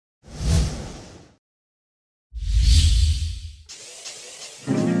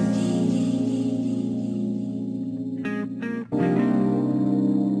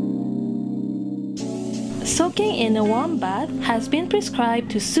Soaking in a warm bath has been prescribed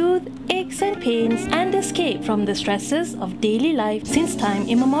to soothe aches and pains and escape from the stresses of daily life since time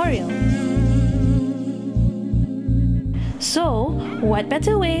immemorial. So, what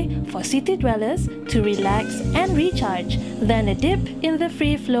better way for city dwellers to relax and recharge than a dip in the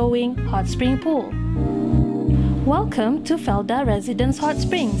free-flowing hot spring pool? Welcome to Felda Residence Hot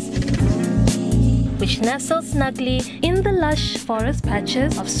Springs, which nestles snugly in the lush forest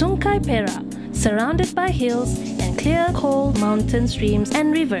patches of Sungkai, Perak, surrounded by hills and clear, cold mountain streams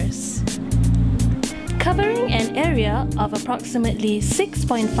and rivers. Covering an area of approximately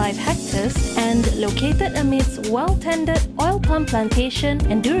 6.5 hectares and located amidst well-tended oil palm plantation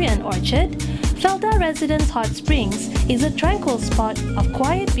and durian orchard, Felda Residence Hot Springs is a tranquil spot of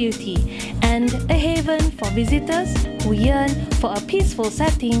quiet beauty and a haven for visitors who yearn for a peaceful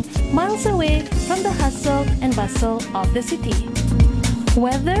setting miles away from the hustle and bustle of the city.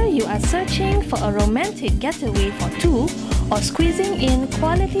 Whether you are searching for a romantic getaway for two or squeezing in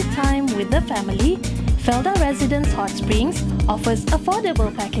quality time with the family, Felda Residence Hot Springs offers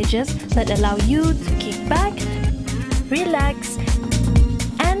affordable packages that allow you to kick back, relax,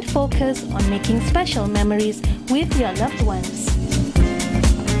 and focus on making special memories with your loved ones.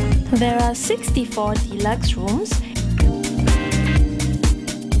 There are 64 deluxe rooms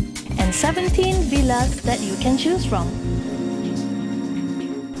and 17 villas that you can choose from.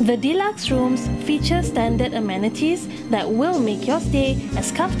 The deluxe rooms feature standard amenities that will make your stay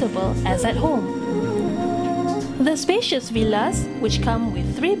as comfortable as at home. The spacious villas, which come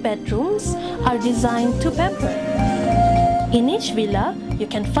with 3 bedrooms, are designed to pamper. In each villa, you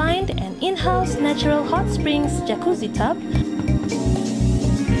can find an in-house natural hot springs jacuzzi tub,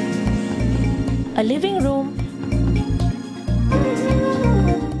 a living room,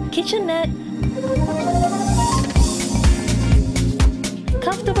 kitchenette,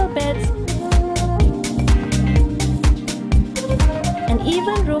 comfortable beds, and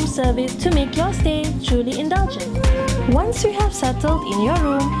even room service to make your stay truly indulgent. Once you have settled in your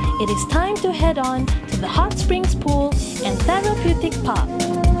room, it is time to head on to the hot springs pool and therapeutic park.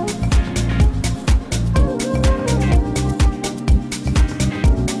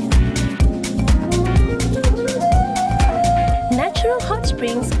 Natural hot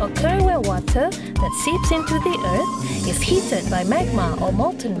springs occur where water that seeps into the earth is heated by magma or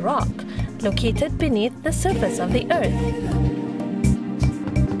molten rock located beneath the surface of the earth.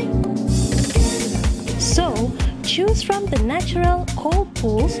 So, choose from the natural cold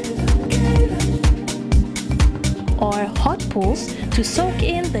pools or hot pools to soak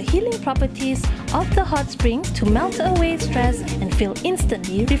in the healing properties of the hot spring to melt away stress and feel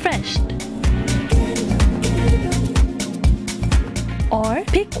instantly refreshed. Or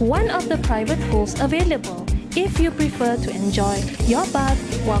pick one of the private pools available if you prefer to enjoy your bath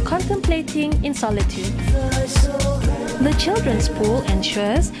while contemplating in solitude. The children's pool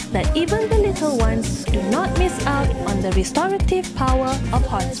ensures that even the little ones do not miss out on the restorative power of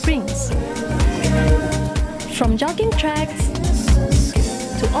hot springs. From jogging tracks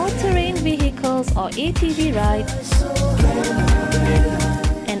to all-terrain vehicles or ATV rides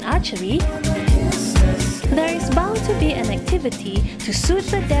and archery, there is bound to be an activity to suit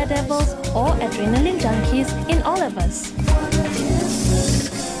the daredevils or adrenaline junkies in all of us.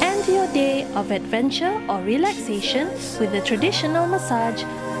 End your day of adventure or relaxation with a traditional massage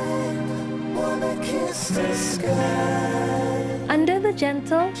under the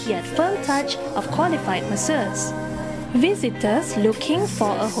gentle yet firm touch of qualified masseurs. Visitors looking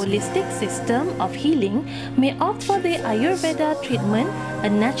for a holistic system of healing may opt for the Ayurveda treatment, a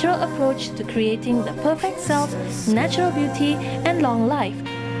natural approach to creating the perfect self, natural beauty, and long life.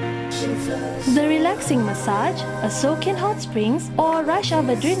 The relaxing massage, a soak in hot springs, or rush of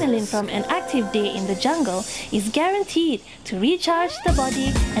adrenaline from an active day in the jungle is guaranteed to recharge the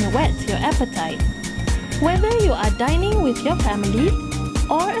body and whet your appetite. Whether you are dining with your family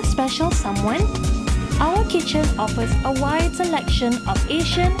or a special someone, our kitchen offers a wide selection of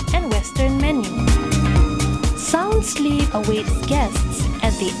Asian and Western menu. Sound sleep awaits guests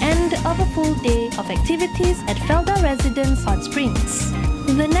at the end of a full day of activities at Felda Residence Hot Springs.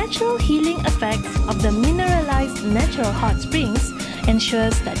 The natural healing effects of the mineralized natural hot springs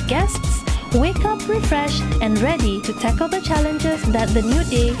ensures that guests wake up refreshed and ready to tackle the challenges that the new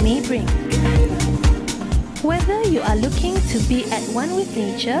day may bring. Whether you are looking to be at one with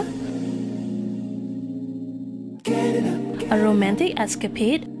nature, a romantic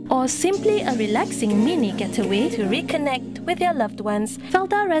escapade, or simply a relaxing mini getaway to reconnect with your loved ones,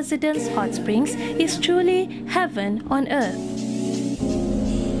 Felda Residence Hot Springs is truly heaven on earth.